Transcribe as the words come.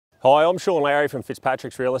Hi, I'm Shaun Lowry from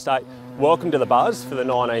Fitzpatricks Real Estate. Welcome to the Buzz for the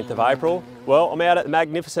 19th of April. Well, I'm out at the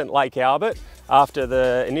magnificent Lake Albert after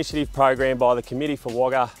the initiative program by the Committee for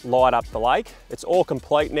Wagga Light Up the Lake. It's all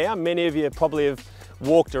complete now. Many of you probably have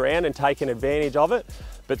walked around and taken advantage of it.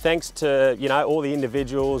 But thanks to all the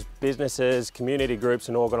individuals, businesses, community groups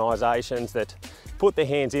and organisations that put their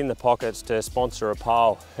hands in the pockets to sponsor a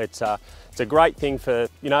pole. It's a great thing for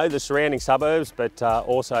the surrounding suburbs, but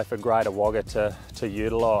also for Greater Wagga to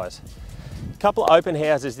utilise. A couple of open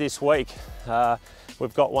houses this week.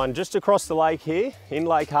 We've got one just across the lake here in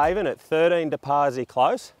Lake Haven at 13 Depazzi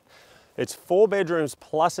Close. It's 4 bedrooms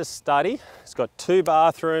plus a study. It's got 2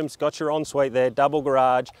 bathrooms, got your ensuite there, double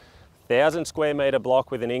garage, 1,000 square metre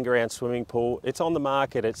block with an in-ground swimming pool. It's on the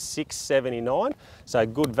market at $679, so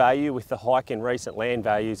good value with the hike in recent land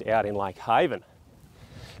values out in Lake Haven.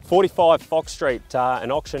 45 Fox Street,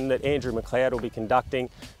 an auction that Andrew McLeod will be conducting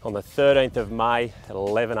on the 13th of May at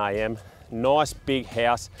 11 AM. Nice big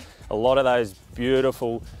house, a lot of those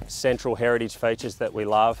beautiful central heritage features that we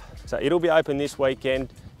love. So it'll be open this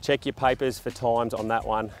weekend. Check your papers for times on that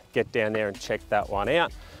one. Get down there and check that one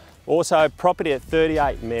out. Also, property at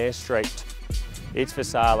 38 Mair Street. It's for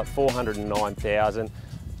sale at $409,000.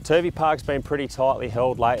 Turvey Park's been pretty tightly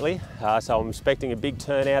held lately, so I'm expecting a big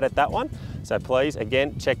turnout at that one. So please,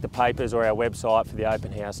 again, check the papers or our website for the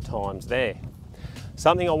open house times there.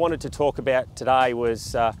 Something I wanted to talk about today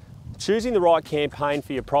was choosing the right campaign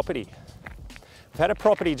for your property. We've had a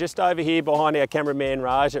property just over here behind our cameraman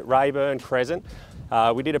Raj at Rayburn Crescent.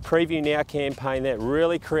 We did a Preview Now campaign that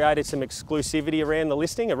really created some exclusivity around the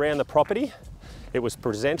listing, around the property. It was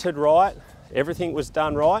presented right, everything was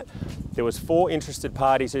done right. There was 4 interested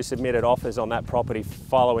parties who submitted offers on that property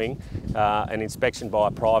following an inspection by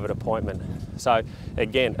a private appointment. So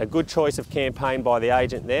again, a good choice of campaign by the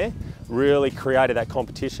agent there, really created that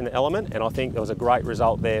competition element, and I think there was a great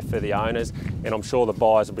result there for the owners, and I'm sure the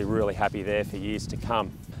buyers will be really happy there for years to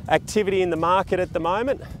come. Activity in the market at the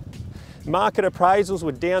moment. Market appraisals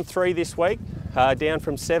were down 3 this week, down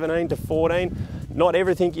from 17 to 14. Not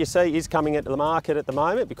everything you see is coming into the market at the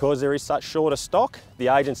moment because there is such shorter stock. The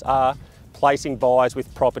agents are placing buys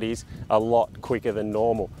with properties a lot quicker than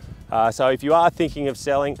normal. So if you are thinking of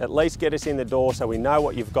selling, at least get us in the door so we know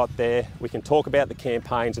what you've got there. We can talk about the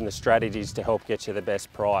campaigns and the strategies to help get you the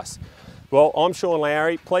best price. Well, I'm Shaun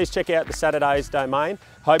Lowry. Please check out the Saturday's domain.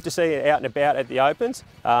 Hope to see you out and about at the opens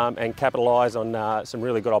and capitalise on some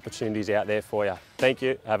really good opportunities out there for you. Thank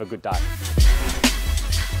you. Have a good day.